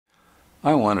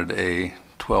I wanted a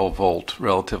 12 volt,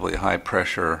 relatively high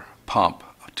pressure pump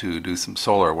to do some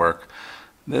solar work.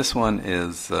 This one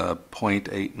is zero point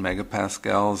 0.8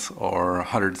 megapascals or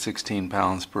 116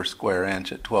 pounds per square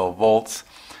inch at 12 volts.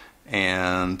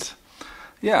 And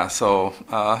yeah, so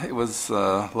it was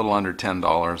a little under $10,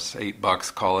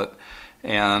 $8 call it.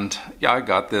 And yeah, I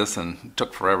got this and it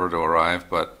took forever to arrive,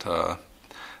 but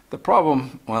the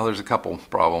problem, well, there's a couple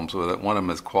problems with it. One of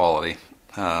them is quality.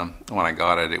 When I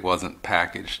got it, it wasn't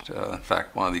packaged. In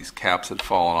fact, one of these caps had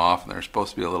fallen off, and there's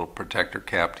supposed to be a little protector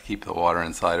cap to keep the water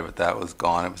inside of it. That was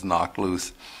gone. It was knocked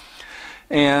loose.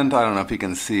 And I don't know if you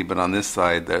can see, but on this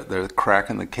side, the crack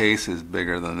in the case is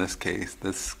bigger than this case.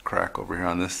 This crack over here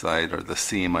on this side, or the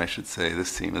seam, I should say.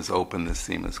 This seam is open, this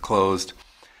seam is closed.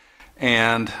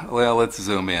 And, well, let's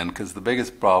zoom in, because the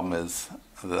biggest problem is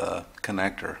the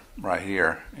connector right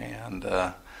here. And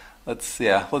let's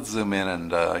zoom in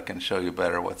and I can show you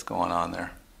better what's going on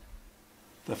there.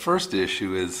 The first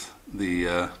issue is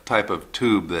the type of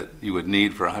tube that you would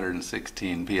need for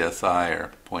 116 psi or zero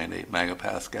point 0.8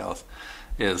 megapascals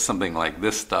is something like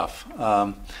this stuff.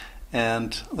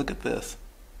 And look at this.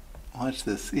 Watch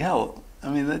this. Yeah, I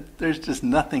mean, there's just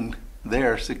nothing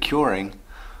there securing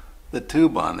the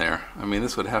tube on there. I mean,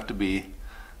 this would have to be,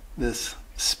 this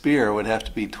spear would have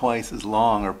to be twice as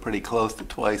long or pretty close to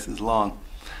twice as long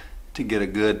to get a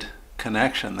good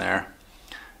connection there.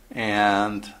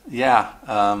 And yeah,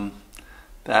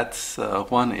 that's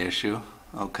one issue.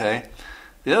 Okay.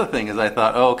 The other thing is I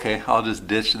thought, oh, okay, I'll just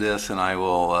ditch this and I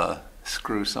will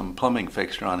screw some plumbing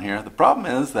fixture on here. The problem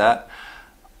is that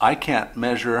I can't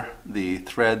measure the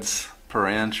threads per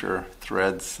inch or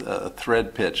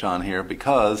thread pitch on here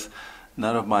because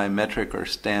none of my metric or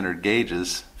standard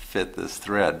gauges fit this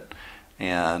thread,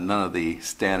 and none of the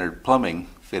standard plumbing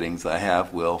fittings I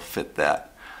have will fit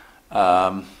that.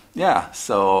 Yeah,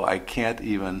 so I can't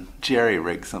even jerry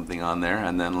rig something on there.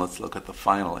 And then let's look at the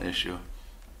final issue.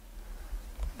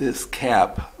 This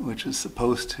cap, which is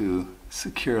supposed to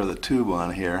secure the tube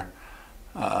on here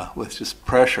with just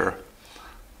pressure,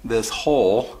 this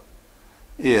hole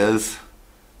is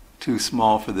too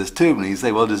small for this tube. And you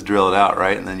say, well, just drill it out,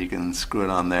 right? And then you can screw it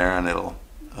on there and it'll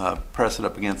press it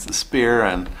up against the spear,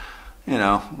 and you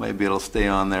know, maybe it'll stay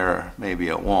on there or maybe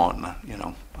it won't. You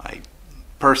know,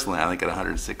 personally I think at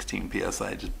 116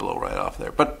 psi just blow right off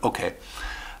there, but okay,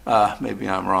 maybe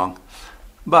I'm wrong.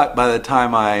 But by the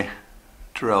time I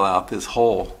drill out this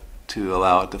hole to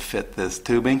allow it to fit this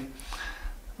tubing,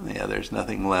 yeah, there's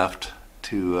nothing left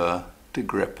to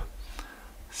grip.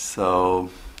 So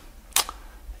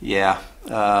yeah,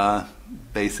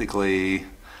 basically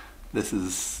this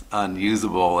is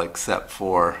unusable except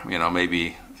for, you know,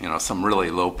 maybe, you know, some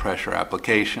really low pressure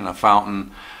application, a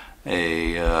fountain,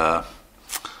 a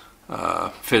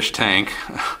fish tank,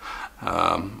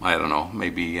 I don't know,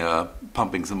 maybe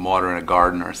pumping some water in a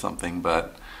garden or something.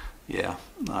 But yeah,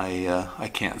 I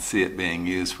can't see it being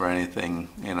used for anything,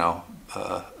 you know,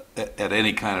 at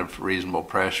any kind of reasonable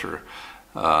pressure.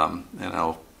 You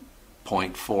know,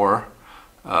 0.4,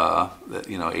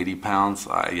 you know, 80 pounds,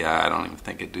 yeah, I don't even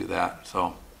think it'd do that.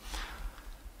 So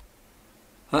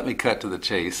let me cut to the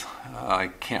chase.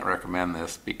 I can't recommend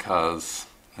this because,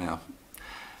 you know,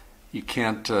 you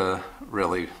can't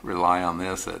really rely on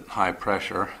this at high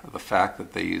pressure. The fact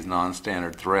that they use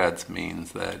non-standard threads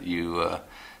means that you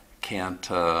can't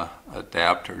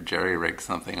adapt or jerry rig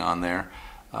something on there.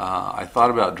 I thought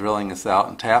about drilling this out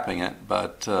and tapping it,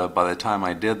 but by the time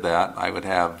I did that, I would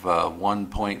have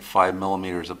 1.5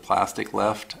 millimeters of plastic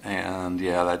left, and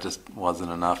yeah, that just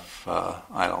wasn't enough,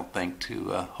 I don't think,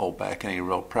 to hold back any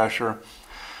real pressure.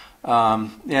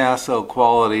 Yeah, so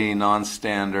quality,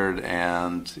 non-standard,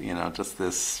 and you know, just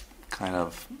this kind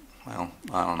of, well,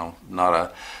 I don't know,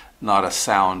 not a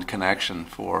sound connection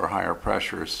for higher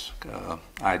pressures.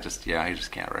 I just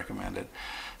can't recommend it.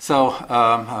 So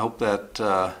I hope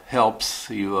that helps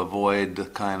you avoid the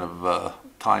kind of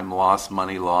time loss,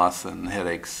 money loss, and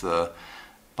headaches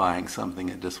buying something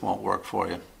that just won't work for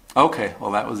you. Okay,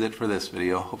 well, that was it for this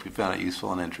video. Hope you found it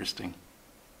useful and interesting.